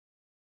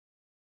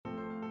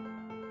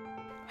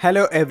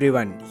Hello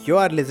everyone, you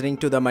are listening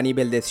to the Money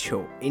Builders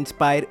Show,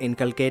 Inspire,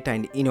 Inculcate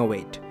and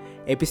Innovate.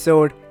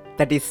 Episode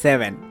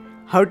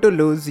 37, How to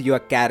Lose Your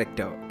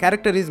Character.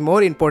 Character is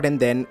more important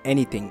than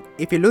anything.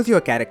 If you lose your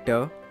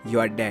character,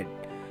 you are dead.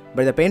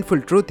 But the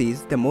painful truth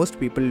is, the most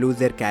people lose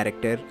their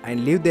character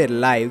and live their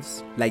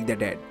lives like the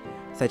dead.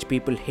 Such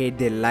people hate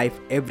their life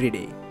every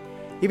day.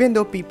 Even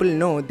though people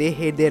know they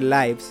hate their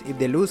lives, if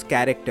they lose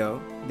character,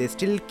 they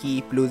still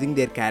keep losing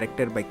their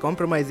character by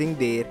compromising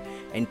their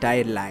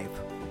entire life.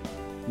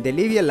 They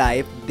live a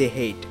life they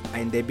hate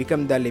and they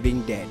become the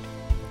living dead.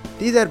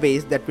 These are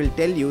ways that will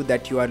tell you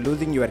that you are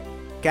losing your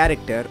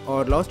character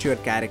or lost your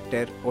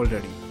character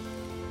already.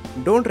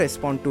 Don't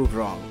respond to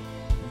wrong.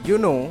 You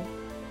know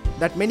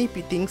that many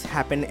things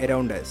happen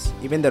around us.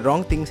 Even the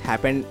wrong things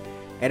happen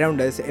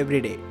around us every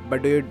day.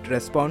 But do you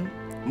respond?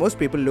 Most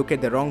people look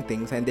at the wrong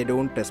things and they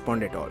don't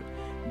respond at all.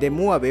 They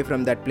move away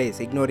from that place,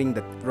 ignoring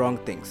the wrong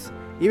things.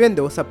 Even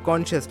though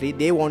subconsciously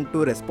they want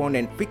to respond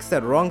and fix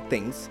the wrong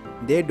things,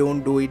 they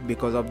don't do it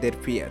because of their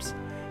fears.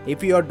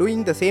 If you are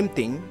doing the same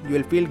thing, you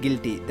will feel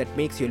guilty. That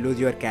makes you lose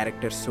your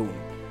character soon.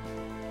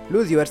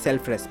 Lose your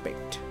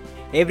self-respect.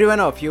 Every one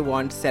of you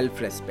wants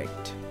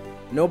self-respect.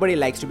 Nobody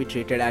likes to be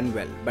treated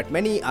unwell, but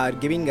many are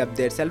giving up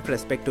their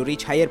self-respect to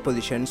reach higher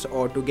positions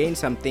or to gain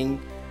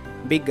something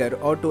bigger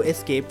or to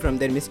escape from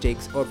their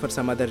mistakes or for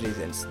some other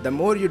reasons. The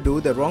more you do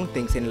the wrong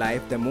things in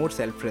life, the more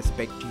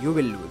self-respect you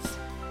will lose.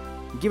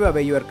 Give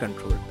away your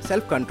control.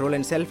 Self-control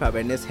and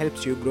self-awareness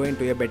helps you grow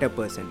into a better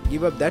person.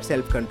 Give up that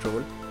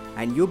self-control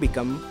and you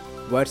become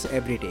worse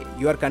every day.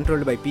 You are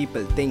controlled by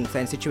people, things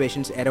and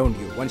situations around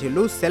you. Once you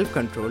lose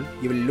self-control,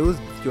 you will lose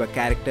your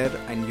character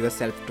and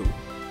yourself too.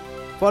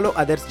 Follow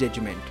others'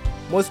 judgment.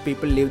 Most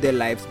people live their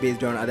lives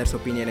based on others'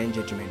 opinion and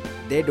judgment.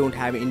 They don't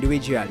have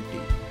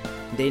individuality.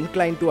 They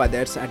incline to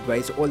others'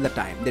 advice all the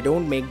time. They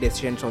don't make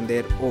decisions on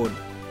their own.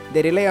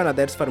 They rely on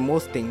others for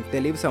most things.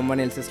 They live someone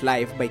else's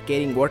life by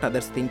caring what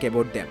others think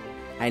about them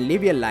and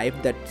live a life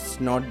that's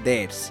not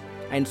theirs.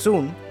 And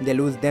soon, they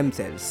lose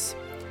themselves.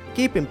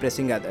 Keep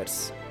impressing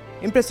others.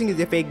 Impressing is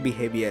a fake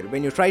behavior.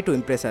 When you try to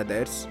impress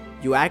others,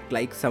 you act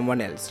like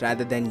someone else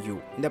rather than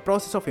you. In the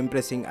process of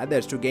impressing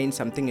others to gain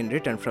something in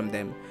return from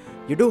them,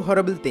 you do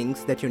horrible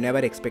things that you never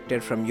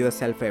expected from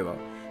yourself ever.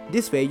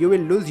 This way, you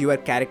will lose your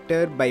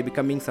character by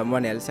becoming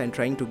someone else and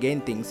trying to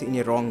gain things in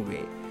a wrong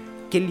way.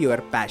 Kill your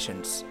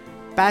passions.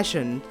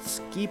 Passions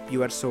keep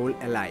your soul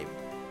alive.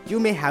 You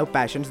may have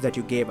passions that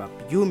you gave up.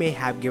 You may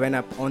have given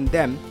up on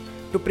them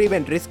to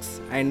prevent risks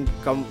and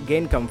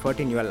gain comfort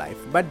in your life.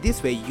 But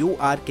this way you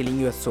are killing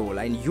your soul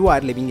and you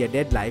are living a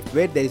dead life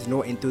where there is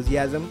no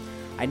enthusiasm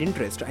and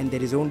interest and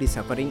there is only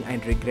suffering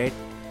and regret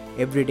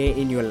every day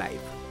in your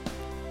life.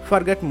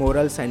 Forget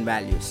morals and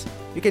values.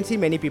 You can see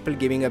many people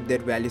giving up their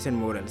values and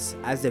morals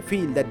as they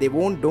feel that they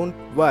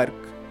don't work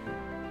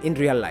in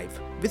real life.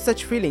 With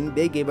such feeling,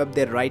 they gave up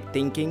their right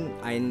thinking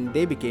and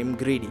they became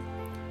greedy.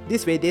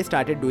 This way they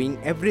started doing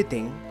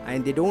everything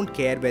and they don't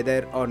care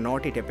whether or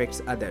not it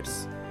affects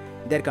others.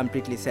 They're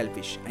completely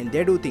selfish and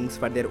they do things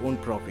for their own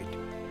profit.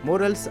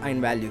 Morals and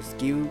values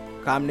give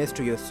calmness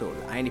to your soul,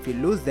 and if you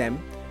lose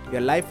them,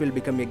 your life will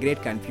become a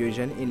great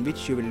confusion in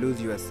which you will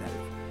lose yourself.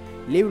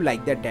 Live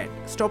like the dead.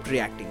 Stop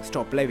reacting,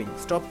 stop living,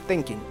 stop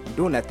thinking.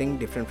 Do nothing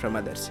different from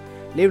others.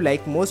 Live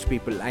like most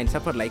people and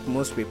suffer like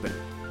most people.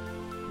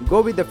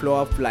 Go with the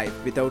flow of life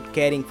without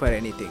caring for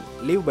anything.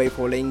 Live by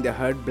following the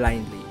herd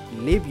blindly.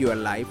 Live your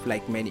life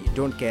like many.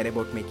 Don't care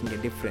about making a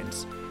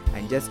difference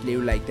and just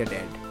live like the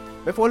dead.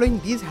 By following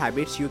these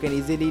habits, you can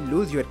easily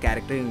lose your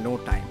character in no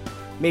time.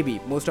 Maybe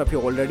most of you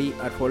already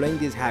are following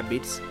these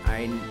habits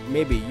and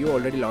maybe you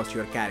already lost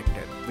your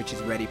character, which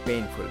is very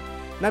painful.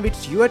 Now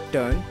it's your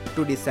turn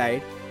to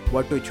decide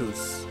what to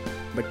choose,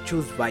 but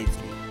choose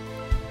wisely.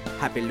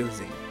 Happy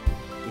losing.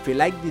 If you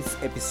like this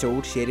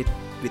episode, share it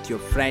with your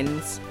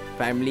friends,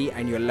 family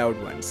and your loved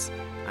ones.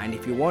 And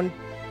if you want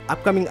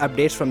upcoming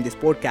updates from this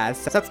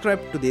podcast,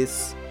 subscribe to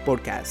this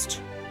podcast.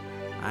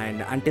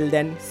 And until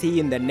then, see you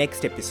in the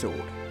next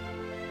episode.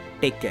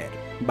 Take care.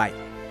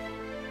 Bye.